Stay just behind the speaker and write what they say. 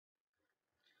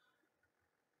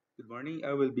Good morning.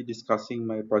 I will be discussing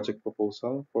my project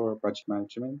proposal for project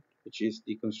management, which is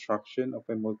the construction of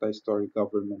a multi-story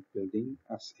government building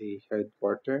as a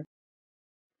headquarter.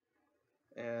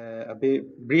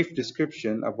 Brief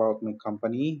description about my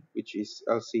company, which is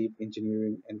LCF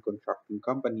Engineering and Contracting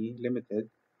Company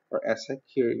Limited, or ESEC,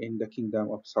 here in the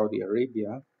Kingdom of Saudi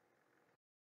Arabia.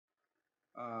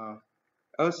 Uh,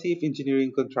 LCF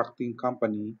Engineering Contracting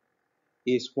Company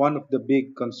is one of the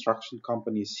big construction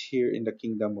companies here in the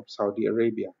Kingdom of Saudi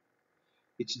Arabia.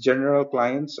 Its general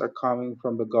clients are coming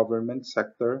from the government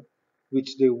sector,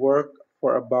 which they work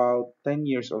for about 10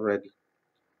 years already.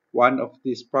 One of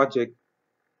these projects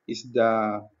is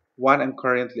the one I'm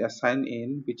currently assigned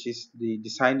in, which is the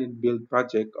design and build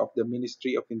project of the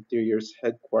Ministry of Interior's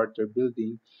headquarter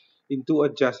building in two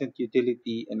adjacent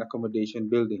utility and accommodation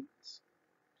buildings.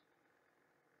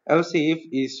 LCF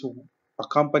is a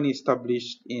company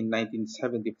established in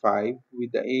 1975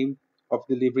 with the aim of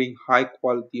delivering high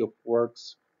quality of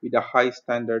works with a high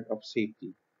standard of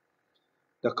safety.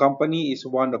 The company is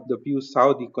one of the few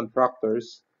Saudi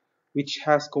contractors which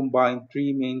has combined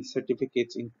three main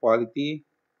certificates in quality,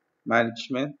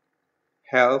 management,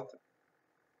 health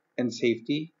and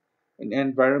safety, and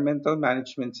environmental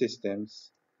management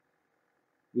systems,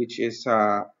 which is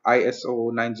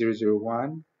ISO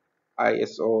 9001,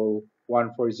 ISO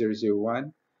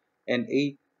 14001, and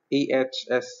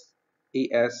AHS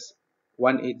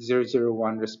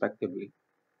 18001 respectively.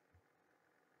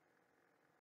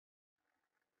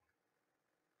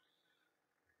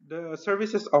 The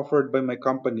services offered by my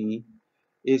company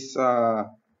is a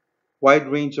wide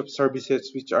range of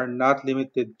services which are not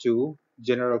limited to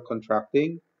general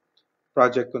contracting,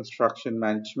 project construction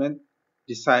management,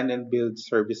 design and build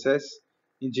services,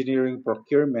 engineering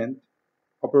procurement,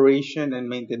 operation and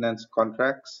maintenance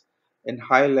contracts, and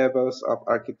high levels of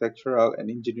architectural and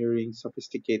engineering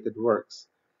sophisticated works.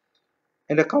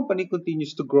 And the company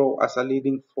continues to grow as a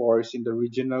leading force in the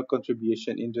regional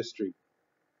contribution industry.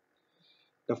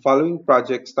 The following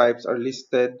project types are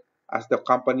listed as the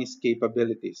company's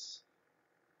capabilities.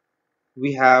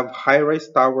 We have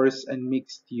high-rise towers and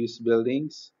mixed-use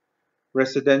buildings,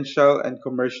 residential and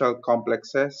commercial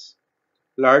complexes,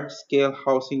 large-scale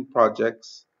housing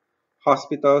projects,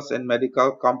 hospitals and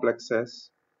medical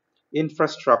complexes,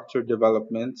 infrastructure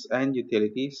developments and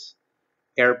utilities,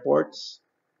 airports,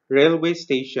 railway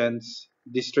stations,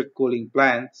 district cooling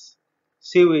plants,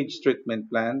 sewage treatment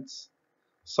plants,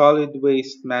 solid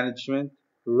waste management,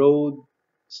 roads,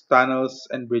 tunnels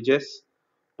and bridges,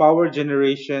 power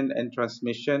generation and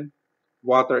transmission,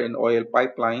 water and oil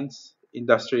pipelines,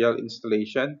 industrial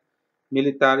installation,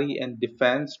 military and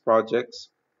defense projects,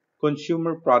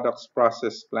 consumer products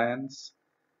process plants,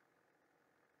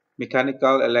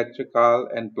 mechanical, electrical,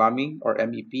 and plumbing or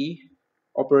MEP,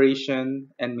 operation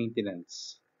and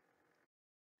maintenance.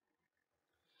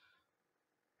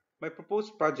 My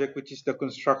proposed project, which is the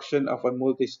construction of a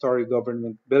multi-story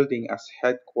government building as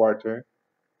headquarter,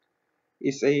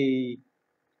 is a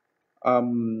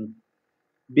um,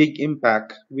 big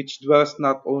impact which dwells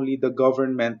not only the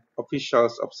government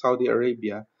officials of Saudi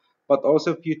Arabia, but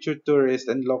also future tourists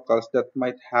and locals that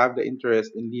might have the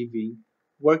interest in living,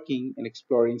 working, and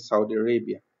exploring Saudi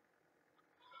Arabia.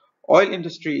 Oil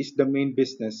industry is the main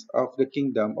business of the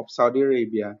Kingdom of Saudi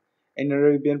Arabia and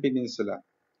Arabian Peninsula,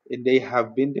 and they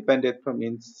have been dependent from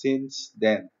it since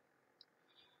then.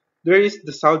 There is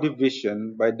the Saudi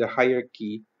vision by the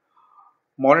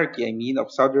monarchy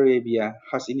of Saudi Arabia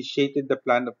has initiated the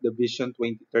plan of the Vision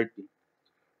 2030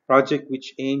 project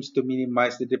which aims to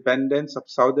minimize the dependence of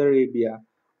Saudi Arabia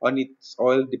on its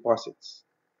oil deposits,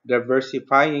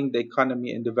 diversifying the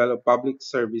economy and develop public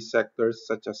service sectors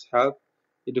such as health,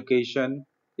 education,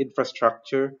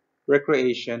 infrastructure,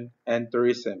 recreation, and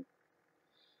tourism.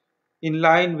 In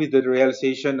line with the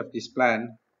realization of this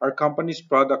plan, our company's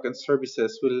product and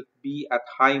services will be at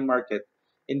high market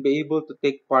and be able to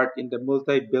take part in the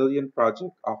multi-billion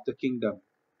project of the kingdom,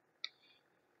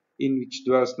 in which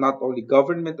dwells not only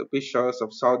government officials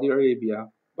of Saudi Arabia,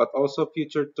 but also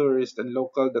future tourists and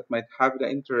local that might have the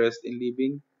interest in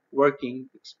living, working,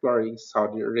 exploring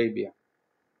Saudi Arabia.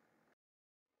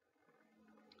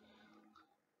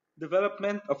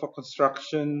 Development of a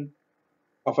construction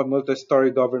of a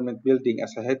multi-story government building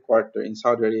as a headquarter in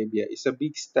Saudi Arabia is a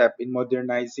big step in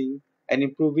modernizing and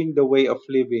improving the way of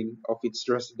living of its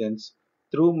residents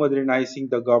through modernizing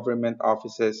the government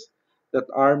offices that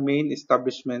are main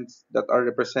establishments that are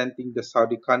representing the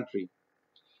Saudi country.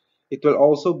 It will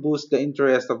also boost the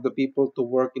interest of the people to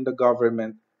work in the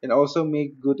government and also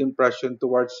make good impression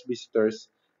towards visitors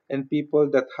and people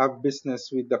that have business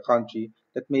with the country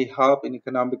that may help in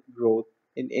economic growth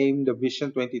and aim the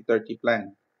Vision 2030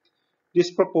 plan.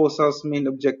 This proposal's main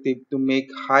objective to make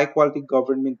high-quality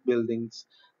government buildings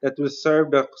that will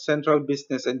serve the central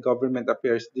business and government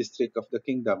affairs district of the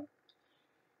kingdom.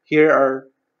 Here are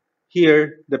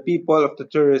Here the people of the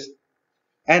tourist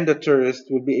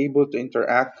will be able to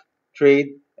interact, trade,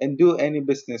 and do any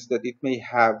business that it may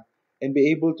have, and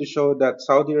be able to show that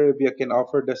Saudi Arabia can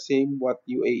offer the same what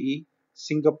UAE,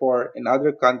 Singapore, and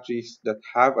other countries that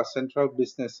have a central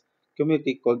business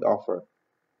community could offer.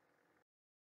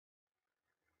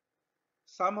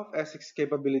 Some of Essex's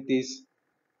capabilities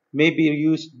may be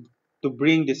used to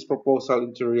bring this proposal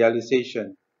into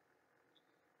realization.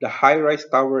 The high-rise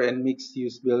tower and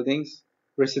mixed-use buildings,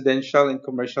 residential and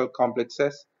commercial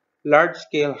complexes,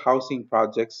 large-scale housing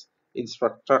projects,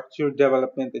 infrastructure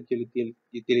development and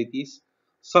utilities,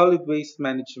 solid waste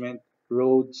management,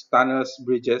 roads, tunnels,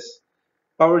 bridges,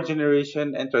 power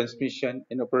generation and transmission,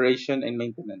 and operation and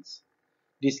maintenance.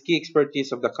 This key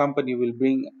expertise of the company will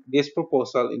bring this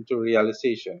proposal into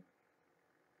realization.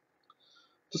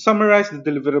 To summarize the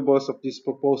deliverables of this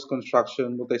proposed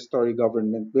construction multi-story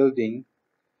government building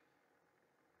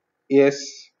is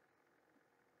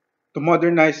to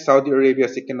modernize Saudi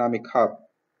Arabia's economic hub,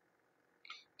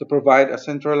 to provide a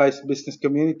centralized business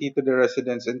community to the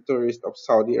residents and tourists of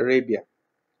Saudi Arabia,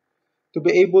 to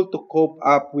be able to cope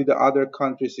up with the other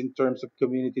countries in terms of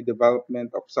community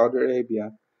development of Saudi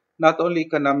Arabia, not only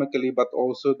economically but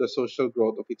also the social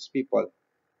growth of its people,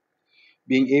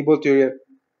 being able to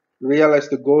realize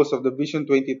the goals of the Vision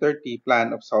 2030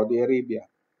 plan of Saudi Arabia.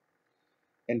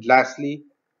 And lastly,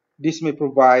 this may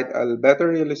provide a better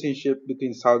relationship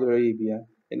between Saudi Arabia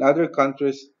and other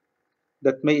countries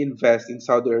that may invest in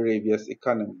Saudi Arabia's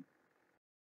economy.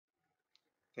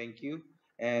 Thank you.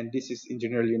 And this is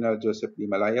Engineer Lionel Joseph Di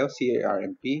Malayo,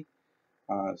 CARMP,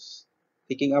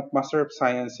 taking up Master of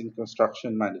Science in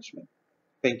Construction Management.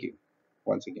 Thank you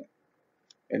once again,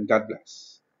 and God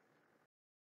bless.